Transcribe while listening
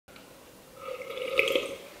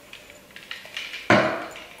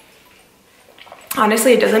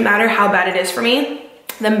Honestly, it doesn't matter how bad it is for me.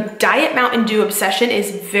 The Diet Mountain Dew obsession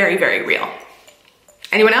is very, very real.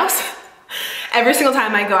 Anyone else? Every single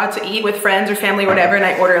time I go out to eat with friends or family or whatever and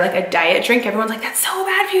I order like a diet drink, everyone's like, that's so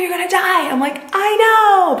bad for you, you're gonna die. I'm like, I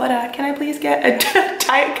know, but can I please get a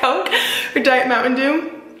Diet Coke or Diet Mountain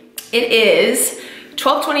Dew? It is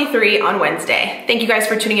 12:23 on Wednesday. Thank you guys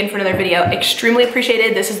for tuning in for another video. Extremely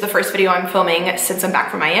appreciated. This is the first video I'm filming since I'm back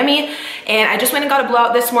from Miami, and I just went and got a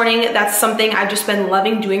blowout this morning. That's something I've just been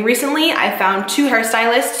loving doing recently. I found 2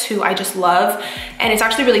 hairstylists who I just love, and it's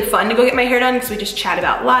actually really fun to go get my hair done because we just chat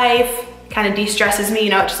about life, kind of de-stresses me, you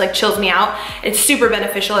know, it just like chills me out. It's super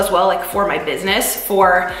beneficial as well, like for my business,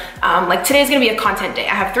 for like today's gonna be a content day.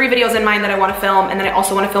 I have 3 videos in mind that I wanna film, and then I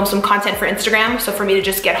also wanna film some content for Instagram. So for me to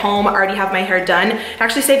just get home, already have my hair done, it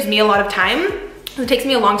actually saves me a lot of time. It takes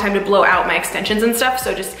me a long time to blow out my extensions and stuff,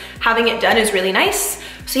 so just having it done is really nice.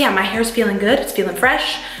 So yeah, my hair's feeling good, it's feeling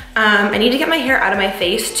fresh. I need to get my hair out of my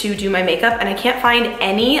face to do my makeup, and I can't find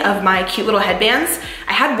any of my cute little headbands.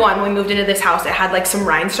 I had one when we moved into this house. It had like some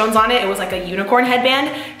rhinestones on it. It was like a unicorn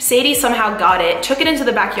headband. Sadie somehow got it, took it into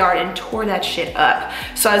the backyard and tore that shit up.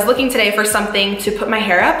 So I was looking today for something to put my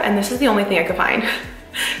hair up, and this is the only thing I could find.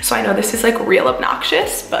 So I know this is like real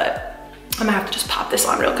obnoxious, but I'm gonna have to just pop this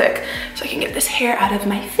on real quick so I can get this hair out of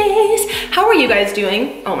my face. How are you guys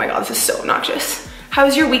doing? Oh my God, this is so obnoxious.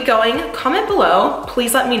 How's your week going? Comment below,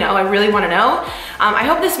 please let me know, I really wanna know. I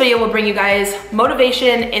hope this video will bring you guys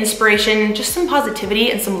motivation, inspiration, just some positivity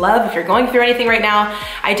and some love if you're going through anything right now.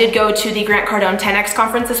 I did go to the Grant Cardone 10X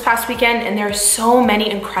conference this past weekend, and there are so many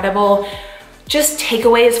incredible just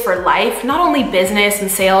takeaways for life, not only business and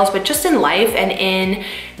sales, but just in life and in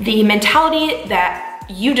the mentality that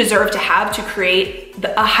you deserve to have to create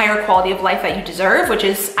a higher quality of life that you deserve, which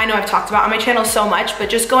is, I know I've talked about on my channel so much, but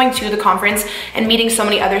just going to the conference and meeting so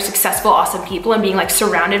many other successful, awesome people and being like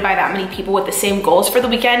surrounded by that many people with the same goals for the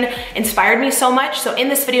weekend inspired me so much. So in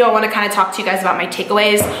this video, I wanna kind of talk to you guys about my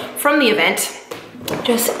takeaways from the event.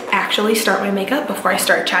 Just actually start my makeup before I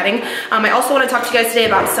start chatting. I also want to talk to you guys today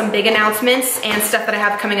about some big announcements and stuff that I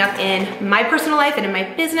have coming up in my personal life and in my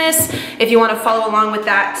business. If you want to follow along with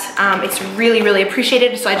that, it's really, really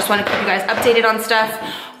appreciated. So I just want to keep you guys updated on stuff.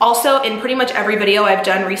 Also, in pretty much every video I've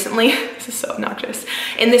done recently, this is so obnoxious,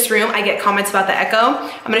 in this room, I get comments about the echo.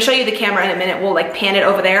 I'm gonna show you the camera in a minute. We'll like pan it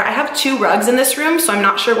over there. I have 2 rugs in this room, so I'm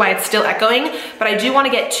not sure why it's still echoing, but I do wanna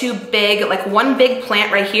get 2 big, like one big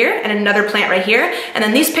plant right here and another plant right here. And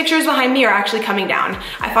then these pictures behind me are actually coming down.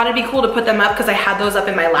 I thought it'd be cool to put them up because I had those up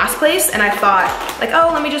in my last place, and I thought like, oh,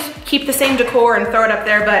 let me just keep the same decor and throw it up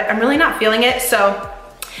there, but I'm really not feeling it. So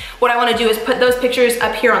what I wanna do is put those pictures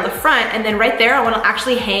up here on the front, and then right there, I wanna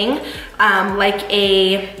actually hang like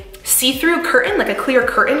a see-through curtain, like a clear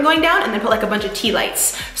curtain going down, and then put like a bunch of tea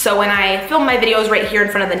lights. So when I film my videos right here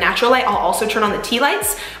in front of the natural light, I'll also turn on the tea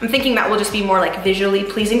lights. I'm thinking that will just be more like visually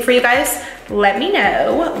pleasing for you guys. Let me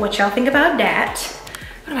know what y'all think about that.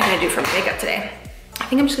 What am I gonna do for my makeup today? I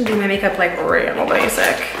think I'm just gonna do my makeup like real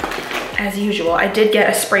basic. As usual, I did get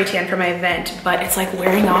a spray tan for my event, but it's like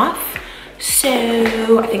wearing off.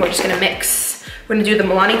 So I think we're just gonna mix. We're gonna do the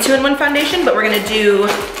Milani 2-in-1 foundation, but we're gonna do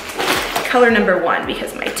color number 1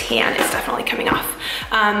 because my tan is definitely coming off.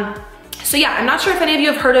 So yeah, I'm not sure if any of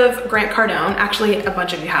you have heard of Grant Cardone. Actually, a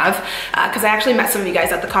bunch of you have, because I actually met some of you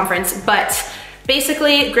guys at the conference, but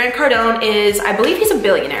basically, Grant Cardone is, I believe he's a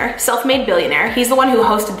billionaire, self-made billionaire. He's the one who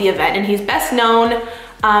hosted the event, and he's best known,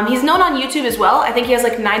 he's known on YouTube as well. I think he has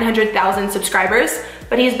like 900,000 subscribers,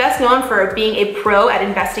 but he's best known for being a pro at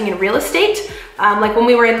investing in real estate. Like when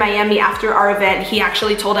we were in Miami after our event, he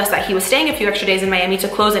actually told us that he was staying a few extra days in Miami to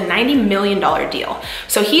close a $90 million deal.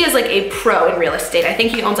 So he is like a pro in real estate. I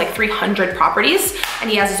think he owns like 300 properties, and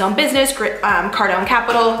he has his own business, Cardone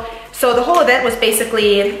Capital. So the whole event was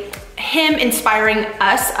basically him inspiring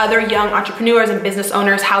us, other young entrepreneurs and business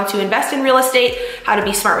owners, how to invest in real estate, how to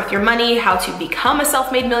be smart with your money, how to become a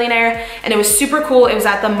self-made millionaire. And it was super cool. It was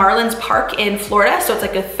at the Marlins Park in Florida. So it's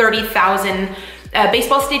like a 30,000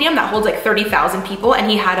 baseball stadium that holds like 30,000 people, and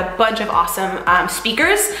he had a bunch of awesome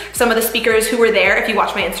speakers. Some of the speakers who were there, if you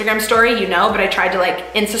watch my Instagram story, you know, but I tried to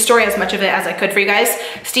like Insta story as much of it as I could for you guys.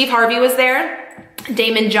 Steve Harvey was there.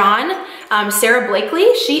 Damon John, Sarah Blakely,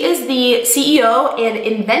 she is the CEO and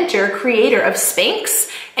inventor, creator of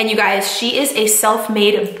Spanx. And you guys, she is a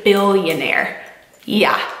self-made billionaire.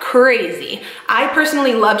 Yeah, crazy. I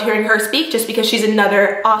personally loved hearing her speak just because she's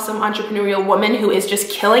another awesome entrepreneurial woman who is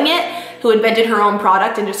just killing it, who invented her own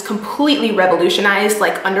product and just completely revolutionized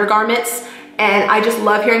like undergarments And I just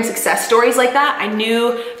love hearing success stories like that. I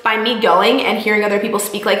knew by me going and hearing other people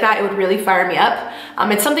speak like that, it would really fire me up.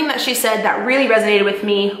 It's something that she said that really resonated with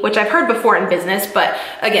me, which I've heard before in business, but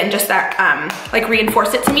again, just that like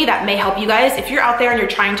reinforced it to me. That may help you guys. If you're out there and you're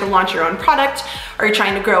trying to launch your own product, or you're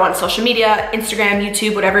trying to grow on social media, Instagram,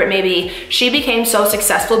 YouTube, whatever it may be, she became so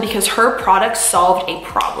successful because her product solved a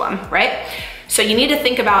problem, right? So you need to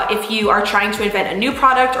think about, if you are trying to invent a new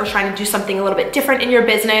product or trying to do something a little bit different in your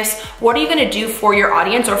business, what are you gonna do for your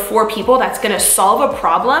audience or for people that's gonna solve a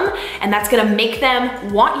problem and that's gonna make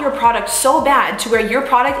them want your product so bad to where your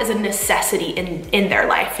product is a necessity in their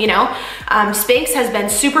life, you know? Spanx has been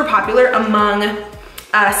super popular among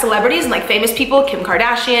celebrities and like famous people. Kim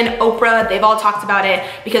Kardashian, Oprah, they've all talked about it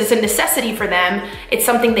because it's a necessity for them. It's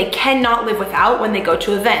something they cannot live without when they go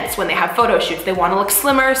to events, when they have photo shoots. They want to look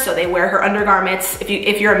slimmer, so they wear her undergarments.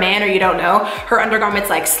 If you're a man or you don't know, her undergarments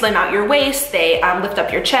like slim out your waist, they lift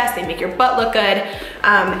up your chest, they make your butt look good.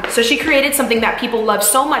 So she created something that people love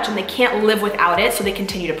so much and they can't live without it, so they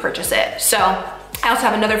continue to purchase it. So I also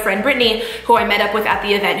have another friend, Brittany, who I met up with at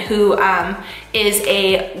the event, who is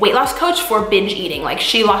a weight loss coach for binge eating. Like,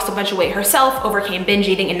 she lost a bunch of weight herself, overcame binge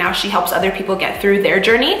eating, and now she helps other people get through their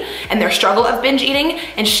journey and their struggle of binge eating.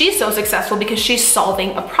 And she's so successful because she's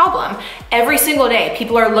solving a problem. Every single day,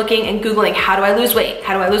 people are looking and Googling, how do I lose weight?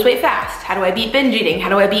 How do I lose weight fast? How do I beat binge eating? How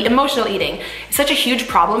do I beat emotional eating? It's such a huge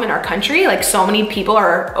problem in our country. Like, so many people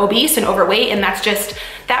are obese and overweight, and that's just,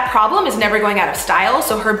 that problem is never going out of style.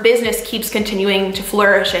 So her business keeps continuing to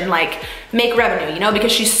flourish and like make revenue, you know,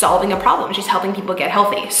 because she's solving a problem. She's helping people get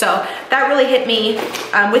healthy. So that really hit me.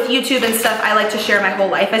 With YouTube and stuff, I like to share my whole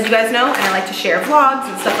life, as you guys know, and I like to share vlogs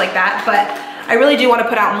and stuff like that. But I really do want to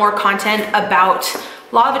put out more content about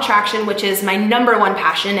law of attraction, which is my #1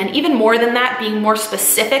 passion. And even more than that, being more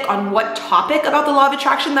specific on what topic about the law of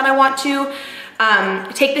attraction that I want to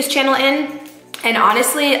take this channel in. And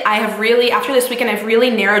honestly, I have really, after this weekend, I've really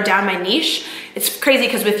narrowed down my niche. It's crazy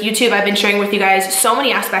because with YouTube, I've been sharing with you guys so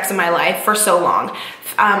many aspects of my life for so long.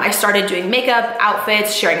 I started doing makeup,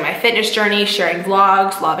 outfits, sharing my fitness journey, sharing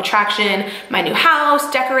vlogs, law of attraction, my new house,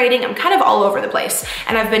 decorating. I'm kind of all over the place.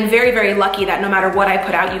 And I've been very, very lucky that no matter what I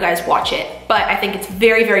put out, you guys watch it. But I think it's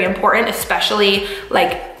very, very important, especially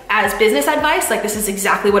like as business advice, like this is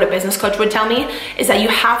exactly what a business coach would tell me, is that you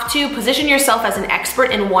have to position yourself as an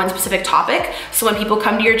expert in one specific topic. So when people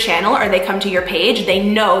come to your channel or they come to your page, they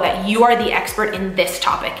know that you are the expert in this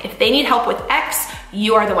topic. If they need help with X,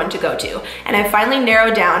 you are the one to go to. And I've finally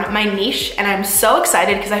narrowed down my niche, and I'm so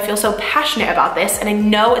excited because I feel so passionate about this, and I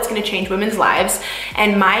know it's gonna change women's lives.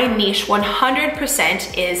 And my niche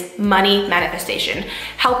 100% is money manifestation,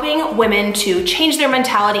 helping women to change their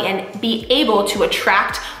mentality and be able to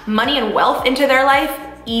attract money and wealth into their life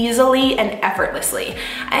easily and effortlessly.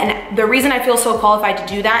 And the reason I feel so qualified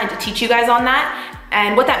to do that and to teach you guys on that,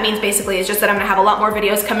 and what that means basically is just that I'm gonna have a lot more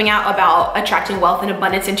videos coming out about attracting wealth and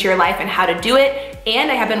abundance into your life and how to do it.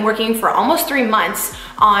 And I have been working for almost 3 months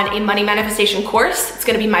on a money manifestation course. It's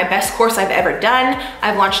gonna be my best course I've ever done.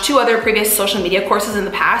 I've launched 2 other previous social media courses in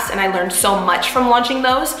the past, and I learned so much from launching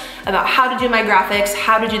those about how to do my graphics,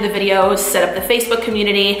 how to do the videos, set up the Facebook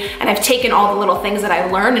community, and I've taken all the little things that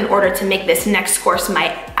I've learned in order to make this next course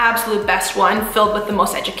my absolute best one, filled with the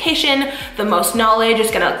most education, the most knowledge.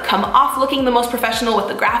 It's gonna come off looking the most professional with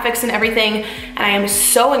the graphics and everything, and I am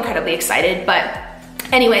so incredibly excited. But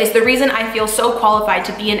anyways, the reason I feel so qualified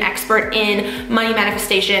to be an expert in money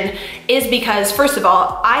manifestation is because, first of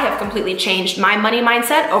all, I have completely changed my money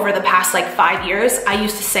mindset over the past like 5 years. I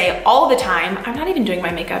used to say all the time, I'm not even doing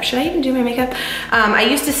my makeup. Should I even do my makeup? I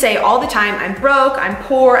used to say all the time, I'm broke, I'm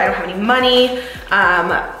poor, I don't have any money.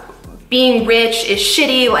 Being rich is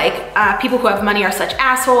shitty, like people who have money are such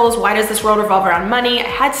assholes. Why does this world revolve around money? I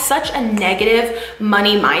had such a negative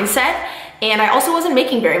money mindset. And I also wasn't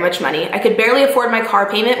making very much money. I could barely afford my car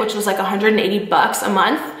payment, which was like 180 bucks a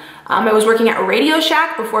month. I was working at Radio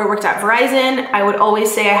Shack before I worked at Verizon. I would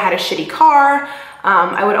always say I had a shitty car.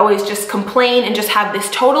 I would always just complain and just have this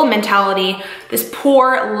total mentality, this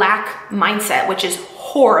poor lack mindset, which is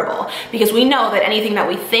horrible, because we know that anything that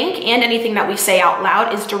we think and anything that we say out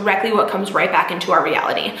loud is directly what comes right back into our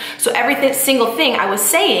reality. So every single thing I was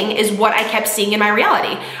saying is what I kept seeing in my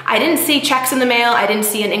reality. I didn't see checks in the mail. I didn't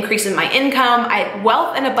see an increase in my income.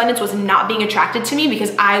 Wealth and abundance was not being attracted to me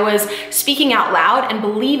because I was speaking out loud and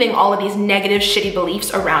believing all of these negative, shitty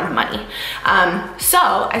beliefs around money.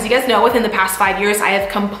 So as you guys know, within the past 5 years, I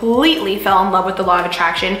have completely fell in love with the law of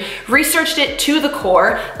attraction, researched it to the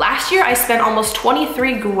core. Last year, I spent almost 23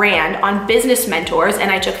 23 grand on business mentors, and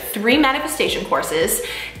I took 3 manifestation courses,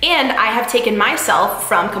 and I have taken myself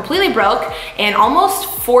from completely broke and almost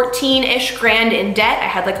 14-ish grand in debt. I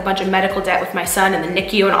had like a bunch of medical debt with my son and the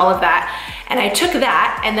NICU and all of that. And I took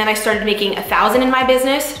that, and then I started making 1,000 in my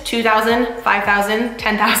business, 2,000, 5,000,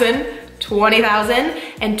 10,000, 20,000.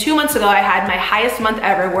 And 2 months ago, I had my highest month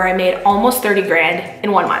ever where I made almost 30 grand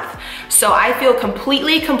in 1 month. So I feel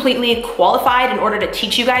completely qualified in order to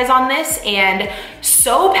teach you guys on this, and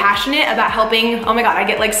so passionate about helping, oh my God, I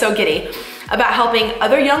get like so giddy, about helping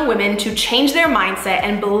other young women to change their mindset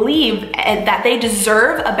and believe that they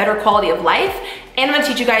deserve a better quality of life. And I'm gonna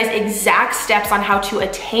teach you guys exact steps on how to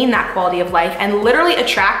attain that quality of life and literally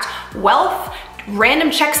attract wealth,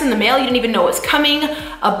 random checks in the mail you didn't even know was coming,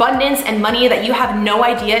 abundance and money that you have no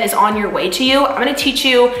idea is on your way to you. I'm gonna teach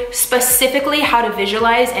you specifically how to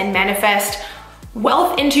visualize and manifest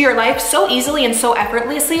wealth into your life so easily and so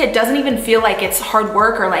effortlessly. It doesn't even feel like it's hard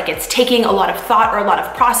work or like it's taking a lot of thought or a lot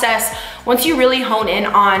of process. Once you really hone in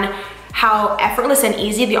on how effortless and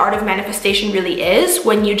easy the art of manifestation really is,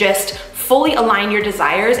 when you just fully align your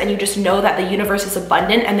desires and you just know that the universe is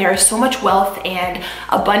abundant and there is so much wealth and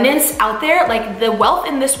abundance out there. Like, the wealth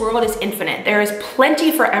in this world is infinite. There is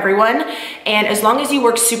plenty for everyone. And as long as you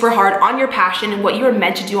work super hard on your passion and what you are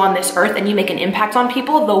meant to do on this earth and you make an impact on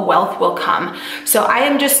people, the wealth will come. So I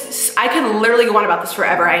could literally go on about this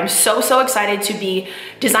forever. I am so excited to be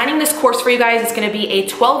designing this course for you guys. It's gonna be a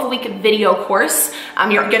 12-week video course.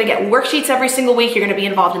 You're gonna get worksheets every single week. You're gonna be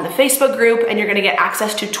involved in the Facebook group, and you're gonna get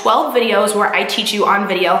access to 12 videos where I teach you on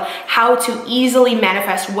video how to easily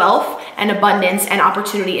manifest wealth and abundance and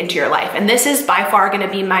opportunity into your life. And this is by far gonna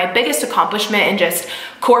be my biggest accomplishment and just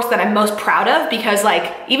course that I'm most proud of, because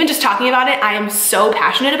like, even just talking about it, I am so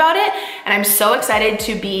passionate about it, and I'm so excited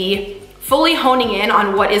to be fully honing in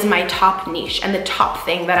on what is my top niche and the top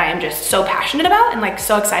thing that I am just so passionate about and like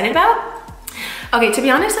so excited about. Okay, to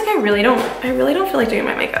be honest, like I really don't feel like doing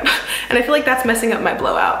my makeup, and I feel like that's messing up my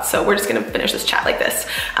blowout. So we're just gonna finish this chat like this.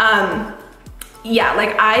 Yeah,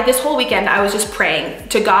 like this whole weekend, I was just praying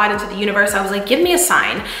to God and to the universe. I was like, give me a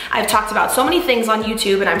sign. I've talked about so many things on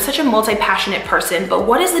YouTube, and I'm such a multi-passionate person, but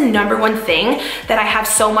what is the #1 thing that I have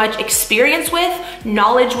so much experience with,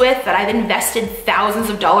 knowledge with, that I've invested thousands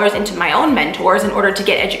of dollars into my own mentors in order to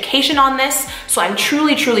get education on this? So I'm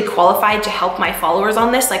truly qualified to help my followers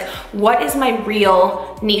on this. Like, what is my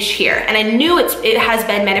real niche here? And I knew it has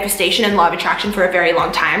been manifestation and law of attraction for a very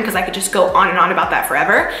long time, because I could just go on and on about that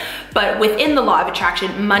forever. But within the law of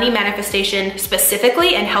attraction, money manifestation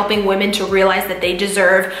specifically, and helping women to realize that they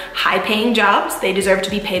deserve high-paying jobs, they deserve to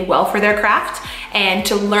be paid well for their craft, and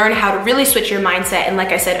to learn how to really switch your mindset and,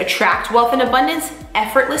 like I said, attract wealth and abundance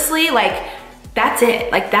effortlessly. Like, that's it.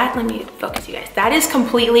 Like that, let me focus, you guys. That is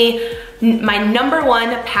completely my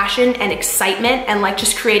 #1 passion and excitement, and like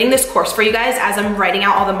just creating this course for you guys as I'm writing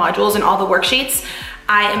out all the modules and all the worksheets.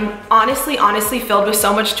 I am honestly filled with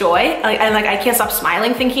so much joy. I can't stop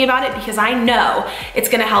smiling thinking about it, because I know it's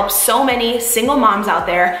gonna help so many single moms out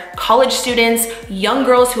there, college students, young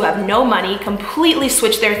girls who have no money, completely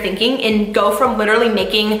switch their thinking and go from literally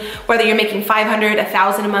making, whether you're making 500,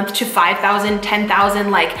 1,000 a month to 5,000,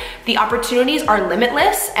 10,000, like the opportunities are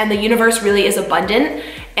limitless, and the universe really is abundant.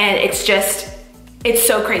 And it's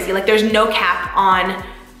so crazy. Like, there's no cap on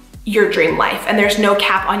your dream life, and there's no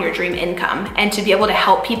cap on your dream income. And to be able to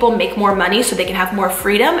help people make more money so they can have more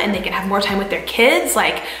freedom and they can have more time with their kids,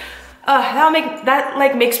 like,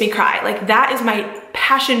 that makes me cry. Like, that is my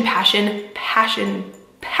passion right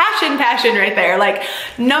there. Like,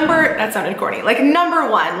 that sounded corny. Like,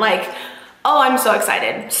 #1, like, oh, I'm so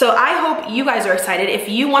excited. So I hope you guys are excited. If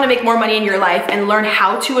you want to make more money in your life and learn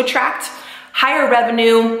how to attract higher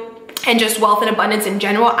revenue and just wealth and abundance in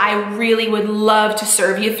general, I really would love to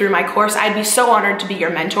serve you through my course. I'd be so honored to be your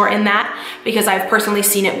mentor in that, because I've personally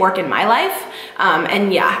seen it work in my life.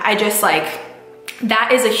 And yeah,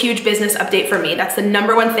 that is a huge business update for me. That's the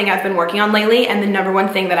 #1 thing I've been working on lately, and the #1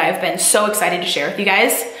 thing that I've been so excited to share with you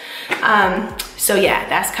guys. So yeah,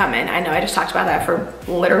 that's coming. I know I just talked about that for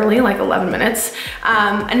literally like 11 minutes.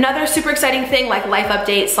 Another super exciting thing, like life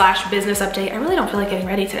update / business update, I really don't feel like getting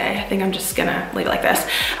ready today. I think I'm just gonna leave it like this,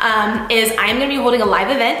 is I'm gonna be holding a live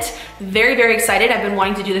event. Very excited. I've been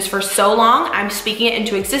wanting to do this for so long. I'm speaking it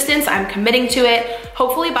into existence. I'm committing to it.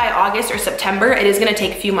 Hopefully by August or September. It is gonna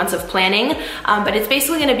take a few months of planning, but it's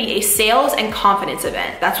basically gonna be a sales and confidence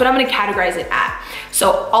event. That's what I'm gonna categorize it at.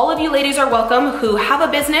 So all of you ladies are welcome who have a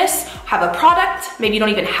business, have a product, maybe you don't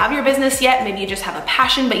even have your business yet, maybe you just have a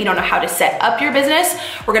passion but you don't know how to set up your business.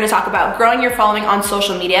 We're gonna talk about growing your following on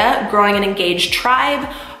social media, growing an engaged tribe,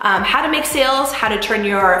 how to make sales, how to turn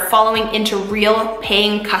your following into real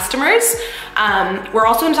paying customers. We're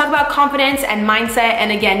also gonna talk about confidence and mindset,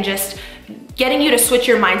 and again, just getting you to switch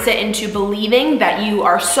your mindset into believing that you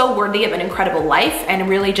are so worthy of an incredible life, and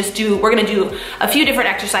really just we're gonna do a few different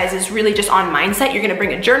exercises really just on mindset. You're gonna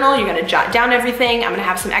bring a journal, you're gonna jot down everything. I'm gonna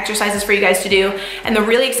have some exercises for you guys to do. And the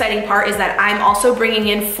really exciting part is that I'm also bringing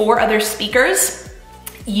in 4 other speakers.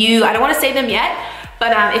 I don't wanna say them yet,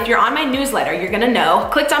 but if you're on my newsletter, you're gonna know.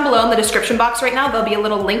 Click down below in the description box right now. There'll be a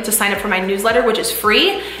little link to sign up for my newsletter, which is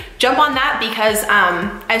free. Jump on that because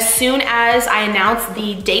as soon as I announce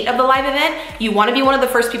the date of the live event, you wanna be one of the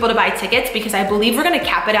first people to buy tickets, because I believe we're gonna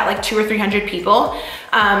cap it at like 200 or 300 people.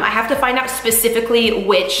 I have to find out specifically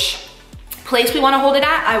which place we wanna hold it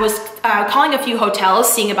at. I was calling a few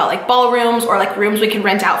hotels, seeing about like ballrooms or like rooms we can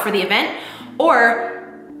rent out for the event. Or,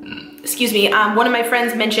 excuse me, one of my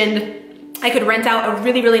friends mentioned I could rent out a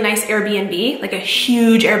really, really nice Airbnb, like a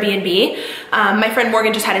huge Airbnb. My friend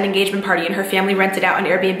Morgan just had an engagement party and her family rented out an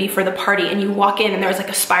Airbnb for the party, and you walk in and there was like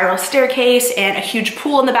a spiral staircase and a huge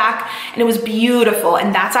pool in the back, and it was beautiful.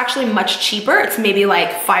 And that's actually much cheaper. It's maybe like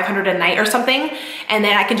 $500 a night or something. And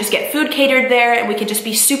then I can just get food catered there, and we can just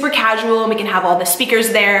be super casual, and we can have all the speakers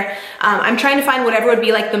there. I'm trying to find whatever would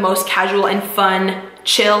be like the most casual and fun,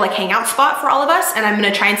 chill, like hangout spot for all of us, and I'm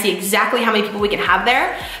gonna try and see exactly how many people we can have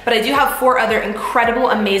there. But I do have 4 other incredible,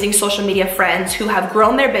 amazing social media friends who have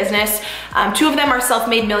grown their business. 2 of them are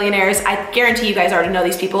self-made millionaires. I guarantee you guys already know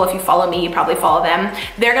these people. If you follow me, you probably follow them.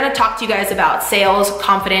 They're gonna talk to you guys about sales,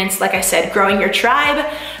 confidence, like I said, growing your tribe.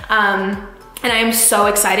 And I am so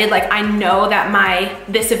excited. Like, I know that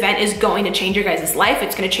this event is going to change your guys' life.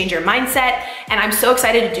 It's gonna change your mindset. And I'm so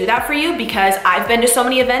excited to do that for you, because I've been to so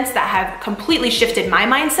many events that have completely shifted my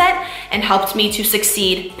mindset and helped me to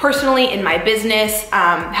succeed personally in my business,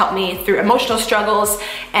 helped me through emotional struggles.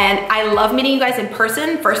 And I love meeting you guys in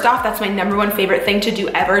person. First off, that's my #1 favorite thing to do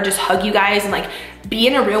ever. Just hug you guys and like be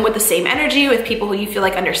in a room with the same energy, with people who you feel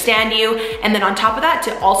like understand you. And then on top of that,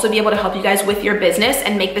 to also be able to help you guys with your business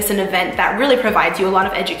and make this an event that really provides you a lot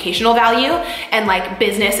of educational value and like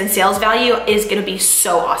business and sales value is gonna be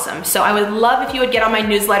so awesome. So I would love if you would get on my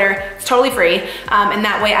newsletter. It's totally free. And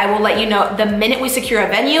that way I will let you know the minute we secure a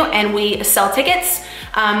venue and we sell tickets.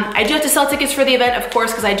 I do have to sell tickets for the event, of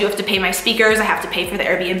course, because I do have to pay my speakers. I have to pay for the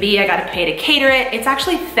Airbnb. I got to pay to cater it. It's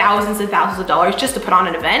actually thousands and thousands of dollars just to put on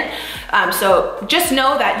an event. So just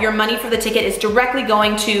know that your money for the ticket is directly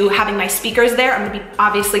going to having my speakers there. I'm gonna be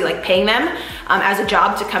obviously like paying them as a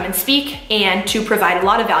job to come and speak and to provide a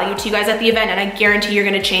lot of value to you guys at the event. And I guarantee you're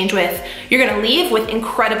gonna leave with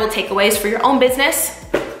incredible takeaways for your own business.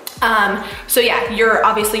 So yeah,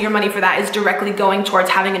 obviously your money for that is directly going towards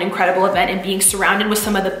having an incredible event and being surrounded with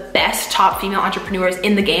some of the best top female entrepreneurs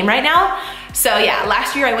in the game right now. So yeah,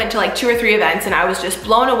 last year I went to like 2 or 3 events and I was just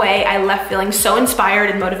blown away. I left feeling so inspired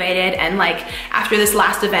and motivated. And like after this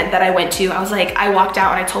last event that I went to, I walked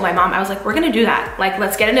out and I told my mom, I was like, we're gonna do that. Like,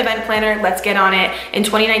 let's get an event planner, let's get on it. In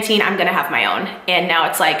 2019, I'm gonna have my own. And now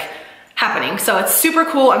it's like happening. So it's super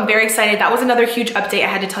cool. I'm very excited. That was another huge update I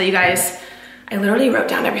had to tell you guys. I literally wrote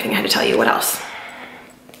down everything I had to tell you. What else?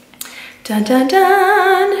 Dun, dun,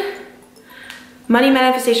 dun. Money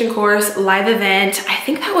manifestation course, live event. I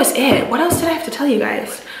think that was it. What else did I have to tell you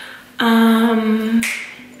guys?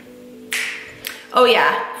 Oh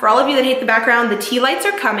yeah, for all of you that hate the background, the tea lights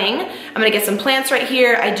are coming. I'm gonna get some plants right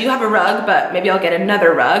here. I do have a rug, but maybe I'll get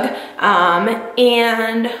another rug.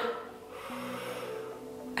 And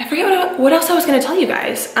I forget what else I was gonna tell you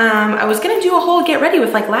guys. I was gonna do a whole get ready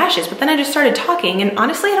with like lashes, but then I just started talking, and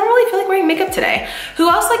honestly, I don't really feel like wearing makeup today. Who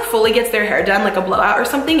else like fully gets their hair done like a blowout or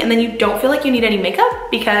something, and then you don't feel like you need any makeup?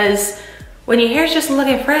 Because when your hair's just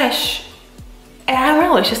looking fresh, I don't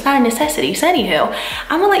know, it's just not a necessity. So anywho,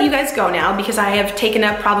 I'm gonna let you guys go now because I have taken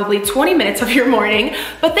up probably 20 minutes of your morning.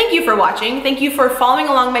 But thank you for watching. Thank you for following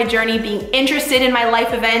along my journey, being interested in my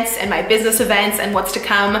life events and my business events and what's to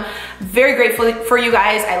come. Very grateful for you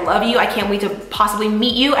guys. I love you. I can't wait to possibly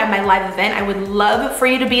meet you at my live event. I would love for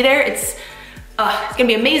you to be there. It's gonna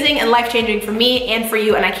be amazing and life-changing for me and for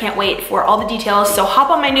you, and I can't wait for all the details. So hop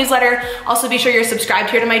on my newsletter. Also be sure you're subscribed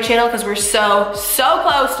here to my channel because we're so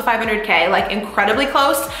close to 500K, like incredibly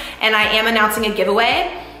close. And I am announcing a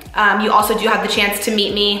giveaway. You also do have the chance to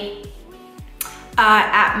meet me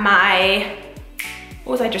at my,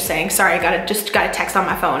 what was I just saying? Sorry, I just got a text on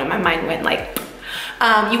my phone and my mind went like,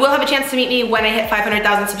 You will have a chance to meet me when I hit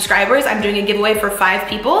 500,000 subscribers. I'm doing a giveaway for 5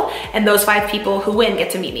 people, and those 5 people who win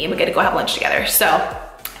get to meet me and we get to go have lunch together. So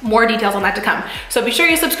more details on that to come. So be sure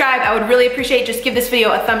you subscribe. I would really appreciate, just give this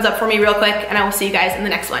video a thumbs up for me real quick, and I will see you guys in the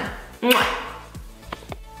next one. Mwah.